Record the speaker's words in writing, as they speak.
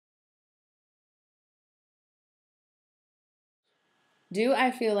Do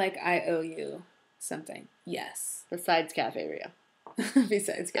I feel like I owe you something? Yes. Besides Cafe Rio.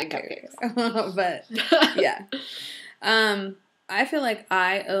 Besides And Cafe cupcakes. Rio. But, yeah. I feel like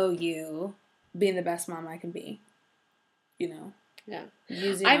I owe you being the best mom I can be. You know? Yeah.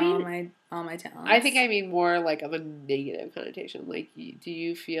 Using all my talents. I think I mean more like of a negative connotation. Like, do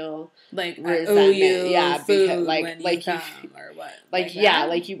you feel like resentment? I owe you yeah, food because when you come or what? Like yeah,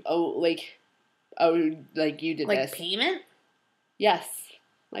 like you owe like you did like this. Payment? Yes,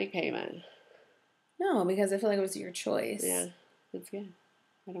 like payment. No, because I feel like it was your choice. Yeah, that's good.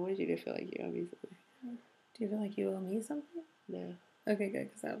 I don't want you to feel like you owe me something. Do you feel like you owe me something? No. Okay, good,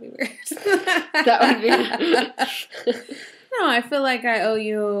 because that would be weird. That would be. No, I feel like I owe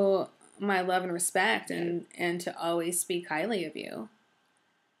you my love and respect and to always speak highly of you.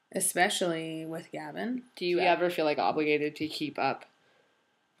 Especially with Gavin. Do you ever feel like obligated to keep up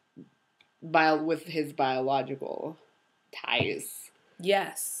with his biological ties?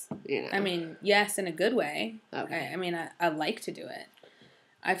 Yes. You know. I mean, yes, in a good way. Okay. I mean, I like to do it.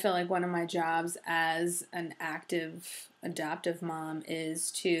 I feel like one of my jobs as an active adoptive mom is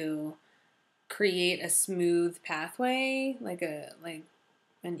to create a smooth pathway, like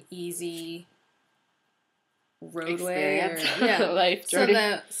an easy roadway life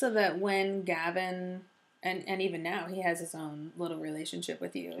journey. so that when Gavin and even now he has his own little relationship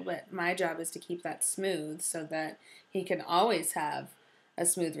with you, but my job is to keep that smooth so that he can always have a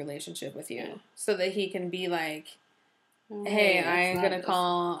smooth relationship with you, so that he can be like, hey, I'm gonna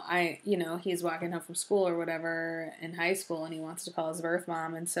call. He's walking home from school or whatever in high school, and he wants to call his birth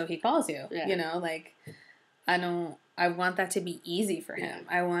mom, and so he calls you. Yeah. You know, like I want that to be easy for him.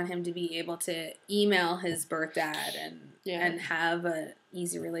 I want him to be able to email his birth dad and have an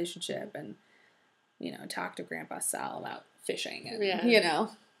easy relationship, and talk to Grandpa Sal about fishing, and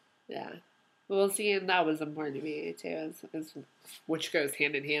Yeah. Well, see, and that was important to me too, which goes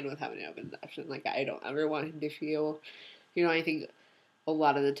hand in hand with having an open adoption. Like, I don't ever want him to feel. I think a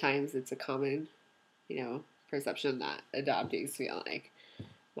lot of the times it's a common, perception that adoptees feel like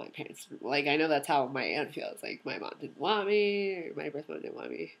my parents, like, I know that's how my aunt feels, like, my mom didn't want me, or my birth mom didn't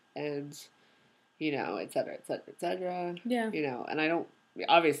want me, and, et cetera, et cetera, et cetera. Yeah. And I don't,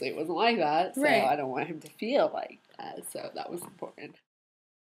 obviously it wasn't like that, so right. I don't want him to feel like that, so that was important.